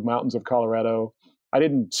middle of the mountains of Colorado. I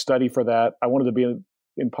didn't study for that. I wanted to be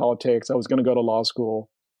in politics. I was going to go to law school.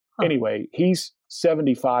 Anyway, he's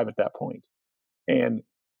 75 at that point. And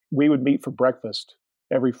we would meet for breakfast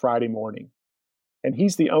every Friday morning. And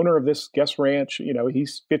he's the owner of this guest ranch.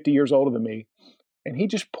 He's 50 years older than me. And he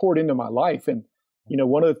just poured into my life. And,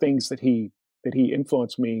 one of the things that he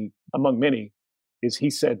influenced me, among many, is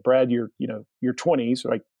he said, Brad, your 20s,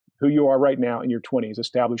 like who you are right now in your 20s,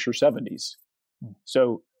 establish your 70s.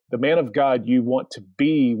 So the man of God you want to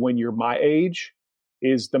be when you're my age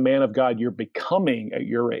is the man of God you're becoming at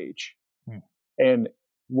your age. And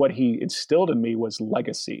what he instilled in me was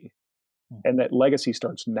legacy. And that legacy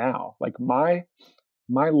starts now. Like my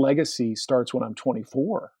legacy starts when I'm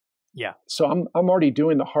 24. Yeah. So I'm already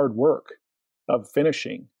doing the hard work of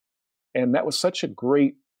finishing. And that was such a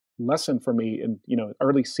great lesson for me in,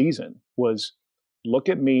 early season, was look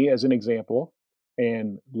at me as an example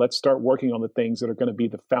and let's start working on the things that are going to be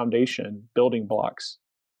the foundation building blocks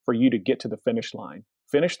for you to get to the finish line.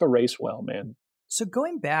 Finish the race well, man. So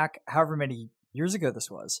going back however many years ago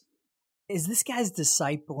this was, As this guy's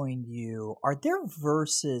discipling you, are there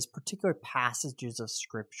verses, particular passages of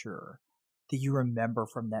scripture that you remember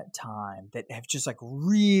from that time that have just like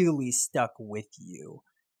really stuck with you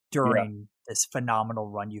during this phenomenal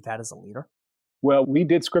run you've had as a leader? Well, we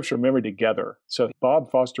did scripture memory together. So Bob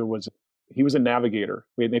Foster he was a navigator.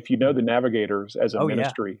 And if you know the navigators as a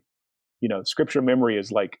ministry, scripture memory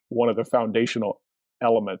is like one of the foundational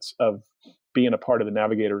elements of being a part of the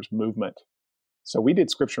navigators movement. So we did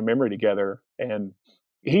scripture memory together, and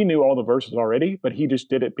he knew all the verses already, but he just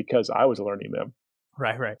did it because I was learning them.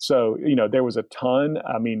 Right. So, there was a ton.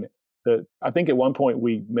 I mean, I think at one point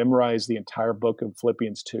we memorized the entire book of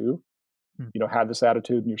Philippians 2. Have this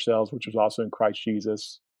attitude in yourselves, which was also in Christ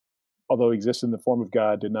Jesus. Although he existed in the form of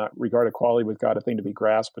God, did not regard equality with God a thing to be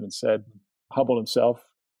grasped, but instead humbled himself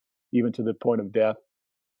even to the point of death.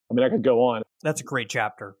 I mean, I could go on. That's a great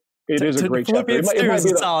chapter. It is a great chapter. It might be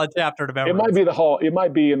a solid chapter to memorize. It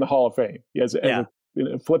might be in the Hall of Fame.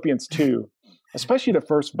 Philippians 2, especially the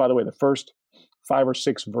first 5 or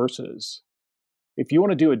 6 verses. If you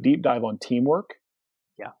want to do a deep dive on teamwork,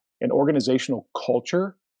 and organizational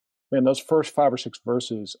culture, man, those first 5 or 6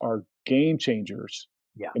 verses are game changers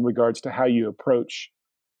in regards to how you approach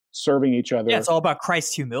serving each other. Yeah, it's all about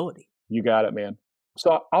Christ's humility. You got it, man.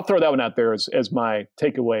 So I'll throw that one out there as my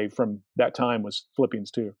takeaway from that time was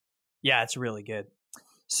Philippians 2. Yeah, it's really good.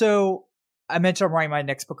 So I mentioned I'm writing my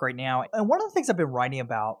next book right now. And one of the things I've been writing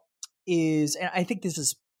about is, and I think this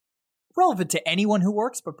is relevant to anyone who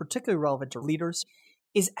works, but particularly relevant to leaders,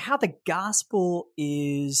 is how the gospel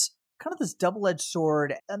is kind of this double-edged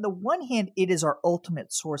sword. On the one hand, it is our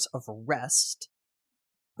ultimate source of rest.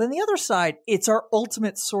 But on the other side, it's our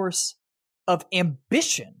ultimate source of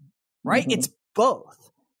ambition, right? It's both.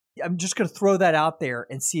 I'm just going to throw that out there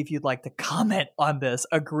and see if you'd like to comment on this,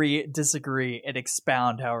 agree, disagree, and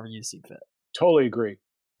expound however you see fit. Totally agree.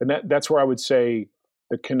 And that's where I would say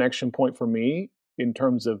the connection point for me in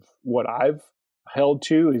terms of what I've held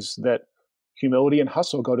to is that humility and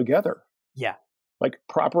hustle go together. Yeah. Like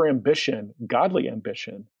proper ambition, godly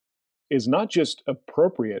ambition is not just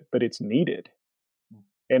appropriate, but it's needed.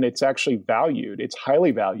 And it's actually valued. It's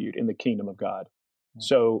highly valued in the kingdom of God.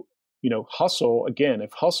 So, hustle, again,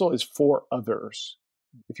 if hustle is for others,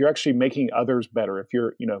 if you're actually making others better, if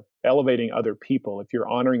you're, elevating other people, if you're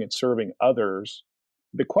honoring and serving others,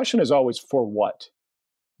 the question is always for what,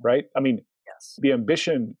 right? I mean, the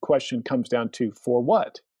ambition question comes down to for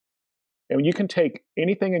what? And you can take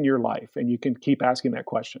anything in your life and you can keep asking that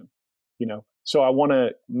question, So I want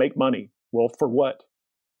to make money. Well, for what?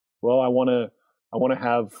 Well, I want to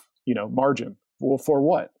have, margin. Well, for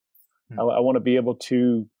what? I want to be able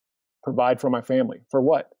to provide for my family. For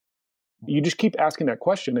what? You just keep asking that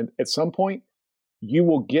question. And at some point, you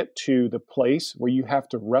will get to the place where you have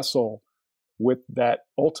to wrestle with that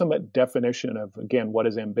ultimate definition of, again, what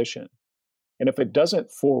is ambition? And if it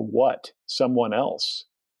doesn't for what someone else,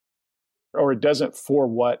 or it doesn't for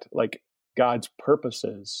what like God's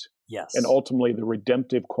purposes, and ultimately the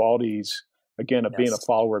redemptive qualities, again, of being a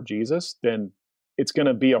follower of Jesus, then it's going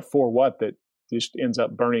to be a for what that just ends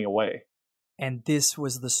up burning away. And this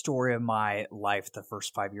was the story of my life the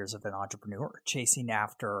first 5 years of an entrepreneur, chasing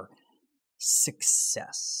after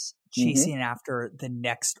success, chasing after the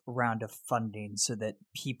next round of funding so that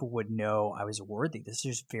people would know I was worthy. This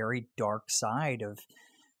is very dark side of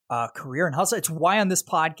career and hustle. It's why on this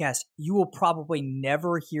podcast, you will probably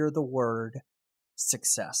never hear the word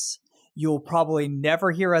success. You'll probably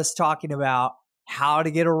never hear us talking about how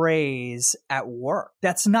to get a raise at work.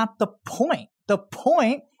 That's not the point. The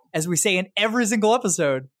point, as we say in every single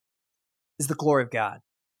episode, is the glory of God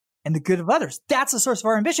and the good of others. That's the source of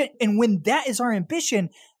our ambition. And when that is our ambition,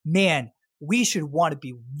 man, we should want to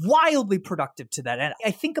be wildly productive to that end.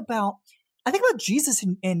 I think about Jesus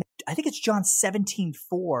in I think it's John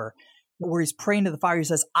 17:4, where he's praying to the Father. He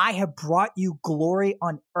says, I have brought you glory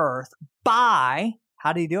on earth by,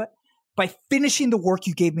 how did he do it? By finishing the work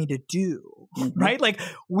you gave me to do, right? Like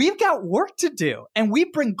we've got work to do, and we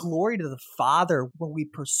bring glory to the Father when we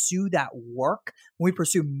pursue that work, when we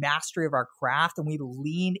pursue mastery of our craft, and we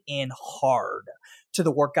lean in hard to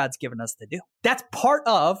the work God's given us to do. That's part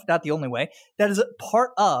of, not the only way, that is a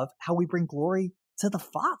part of how we bring glory to the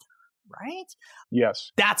Father, right?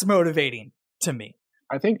 Yes. That's motivating to me.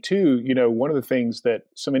 I think too, one of the things that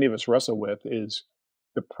so many of us wrestle with is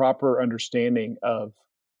the proper understanding of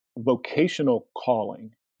vocational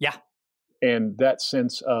calling. Yeah. And that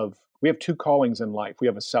sense of, we have 2 callings in life. We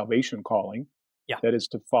have a salvation calling. Yeah. That is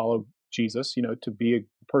to follow Jesus, to be a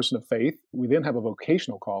person of faith. We then have a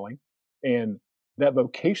vocational calling. And that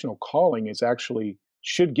vocational calling is actually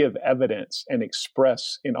should give evidence and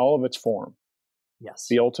express in all of its form Yes.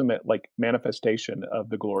 the ultimate like manifestation of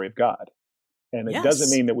the glory of God. And it doesn't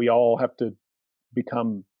Yes. mean that we all have to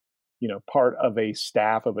become, part of a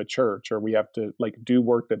staff of a church, or we have to like do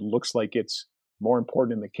work that looks like it's more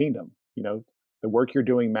important in the kingdom. The work you're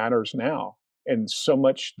doing matters now. And so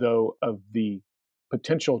much though of the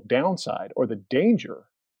potential downside or the danger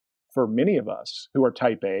for many of us who are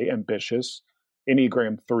type A, ambitious,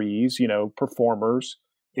 Enneagram threes, performers,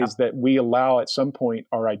 Yep. is that we allow at some point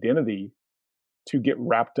our identity to get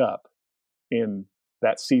wrapped up in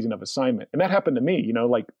that season of assignment. And that happened to me,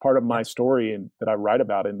 like part of my story and that I write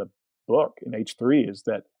about in the book in H3 is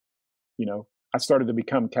that, I started to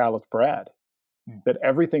become callous Brad. That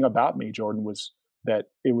everything about me, Jordan, was that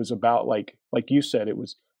it was about like you said, it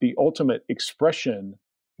was the ultimate expression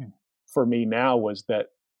for me now was that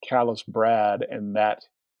callous Brad, and that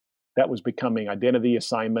was becoming identity,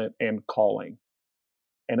 assignment, and calling.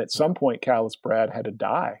 And at some point, callous Brad had to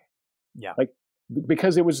die. Yeah. Like,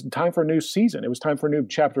 because it was time for a new season. It was time for a new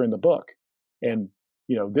chapter in the book. And,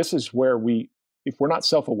 this is where if we're not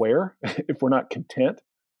self-aware, if we're not content,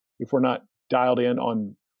 if we're not dialed in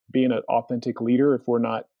on being an authentic leader, if we're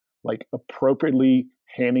not like appropriately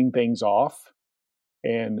handing things off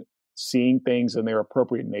and seeing things in their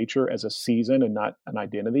appropriate nature as a season and not an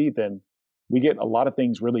identity, then we get a lot of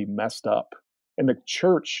things really messed up. And the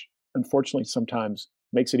church, unfortunately, sometimes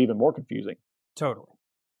makes it even more confusing. Totally.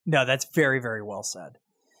 No, that's very, very well said.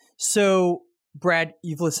 So, Brad,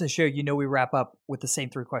 you've listened to the show. We wrap up with the same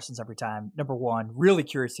 3 questions every time. Number 1, really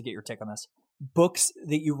curious to get your take on this. Books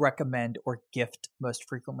that you recommend or gift most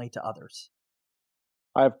frequently to others?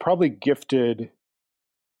 I've probably gifted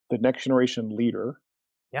The Next Generation Leader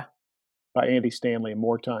by Andy Stanley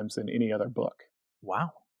more times than any other book.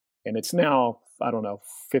 Wow. And it's now,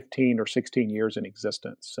 15 or 16 years in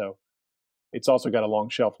existence. So it's also got a long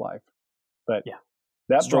shelf life. But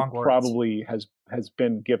that book probably has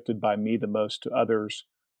been gifted by me the most to others,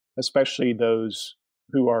 especially those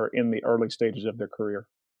who are in the early stages of their career.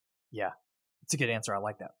 Yeah, it's a good answer. I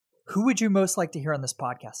like that. Who would you most like to hear on this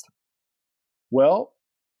podcast? Well,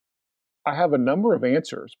 I have a number of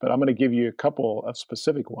answers, but I'm going to give you a couple of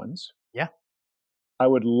specific ones. Yeah. I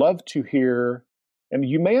would love to hear, and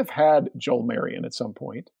you may have had Joel Marion at some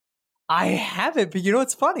point. I haven't, but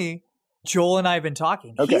it's funny. Joel and I have been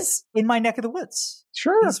talking. Okay. He's in my neck of the woods.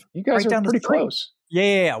 Sure. You guys right are pretty close.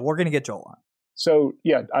 Yeah. We're going to get Joel on. So,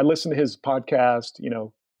 I listened to his podcast.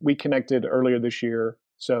 We connected earlier this year.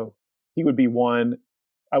 So he would be one.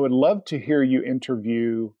 I would love to hear you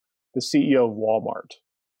interview the CEO of Walmart.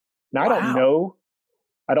 Now, Wow.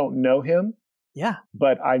 I don't know him. Yeah.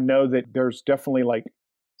 But I know that there's definitely like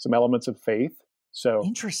some elements of faith. So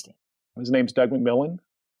interesting. His name's Doug McMillan.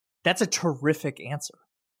 That's a terrific answer.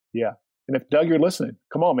 Yeah. And if Doug, you're listening,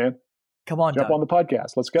 come on, man. Come on, Jump Doug. on the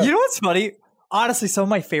podcast. Let's go. You know what's funny? Honestly, some of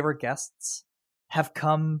my favorite guests have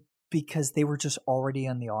come because they were just already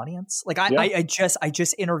in the audience. Like I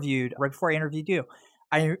just interviewed, right before I interviewed you,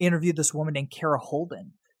 I interviewed this woman named Kara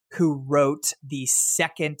Holden, who wrote the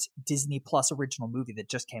second Disney Plus original movie that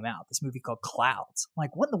just came out, this movie called Clouds. I'm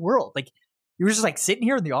like, what in the world? Like, you were just like sitting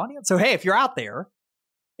here in the audience. So, hey, if you're out there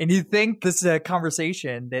and you think this is a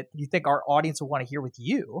conversation that you think our audience will want to hear with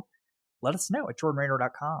you, let us know at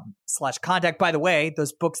jordanraynor.com/contact. By the way,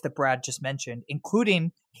 those books that Brad just mentioned,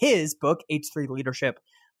 including his book, H3 Leadership,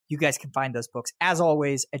 you guys can find those books, as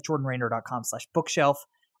always, at jordanraynor.com/bookshelf.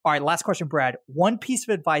 All right, last question, Brad. One piece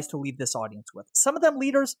of advice to leave this audience with. Some of them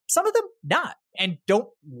leaders, some of them not, and don't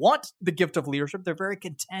want the gift of leadership. They're very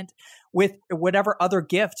content with whatever other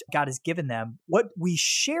gift God has given them. What we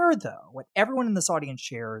share, though, what everyone in this audience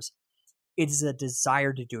shares, it is a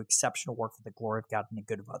desire to do exceptional work for the glory of God and the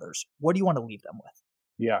good of others. What do you want to leave them with?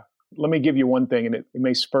 Yeah. Let me give you one thing, and it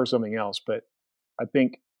may spur something else, but I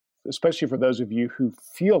think, especially for those of you who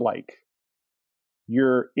feel like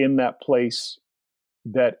you're in that place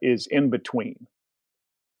that is in between.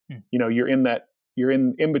 You're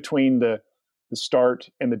in between the start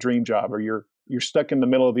and the dream job, or you're stuck in the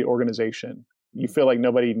middle of the organization. You feel like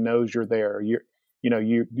nobody knows you're there. You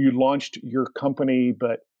launched your company,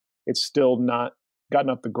 but it's still not gotten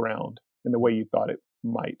off the ground in the way you thought it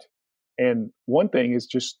might. And one thing is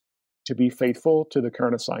just to be faithful to the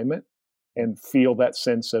current assignment and feel that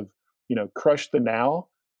sense of, crush the now,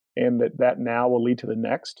 and that now will lead to the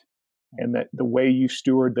next. And that the way you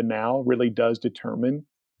steward the now really does determine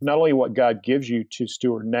not only what God gives you to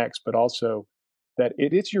steward next, but also that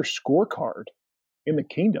it is your scorecard in the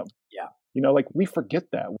kingdom. Yeah. We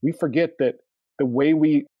forget that. We forget that the way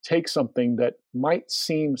we take something that might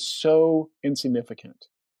seem so insignificant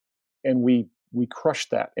and we crush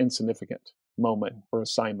that insignificant moment or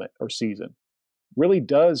assignment or season. really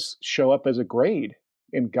does show up as a grade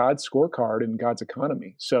in God's scorecard and God's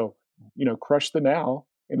economy. So, crush the now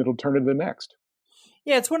and it'll turn to the next.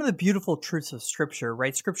 Yeah, it's one of the beautiful truths of Scripture,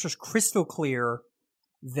 right? Scripture's crystal clear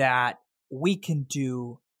that we can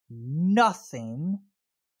do nothing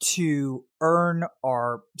to earn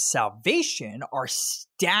our salvation, our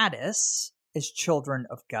status as children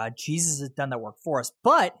of God. Jesus has done that work for us.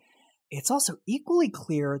 But it's also equally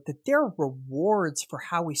clear that there are rewards for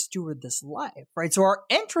how we steward this life, right? So our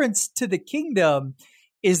entrance to the kingdom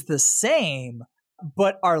is the same,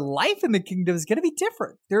 but our life in the kingdom is going to be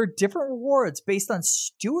different. There are different rewards based on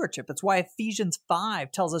stewardship. That's why Ephesians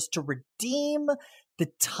 5 tells us to redeem the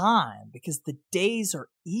time, because the days are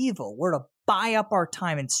evil. We're to buy up our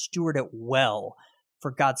time and steward it well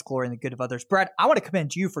for God's glory and the good of others. Brad, I want to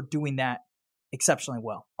commend you for doing that exceptionally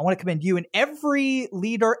well. I want to commend you and every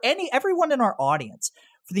leader, everyone in our audience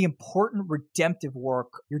for the important redemptive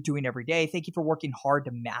work you're doing every day. Thank you for working hard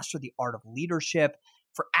to master the art of leadership,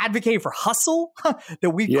 for advocating for hustle, that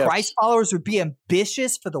we Christ followers would be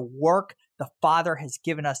ambitious for the work the Father has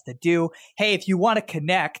given us to do. Hey, if you want to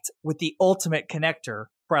connect with the ultimate connector,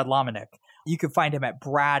 Brad Lomenick, you can find him at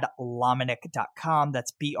bradlomenick.com.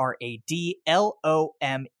 That's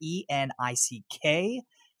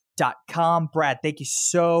BradLomenick.com. Brad, thank you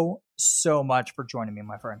so much for joining me,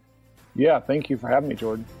 my friend. Yeah, thank you for having me,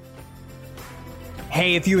 Jordan.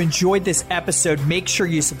 Hey, if you enjoyed this episode, make sure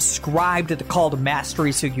you subscribe to the Call to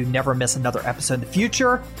Mastery so you never miss another episode in the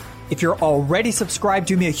future. If you're already subscribed,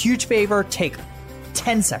 do me a huge favor. Take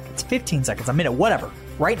 10 seconds, 15 seconds, a minute, whatever.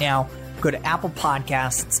 Right now, go to Apple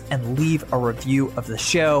Podcasts and leave a review of the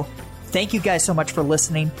show. Thank you guys so much for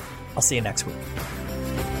listening. I'll see you next week.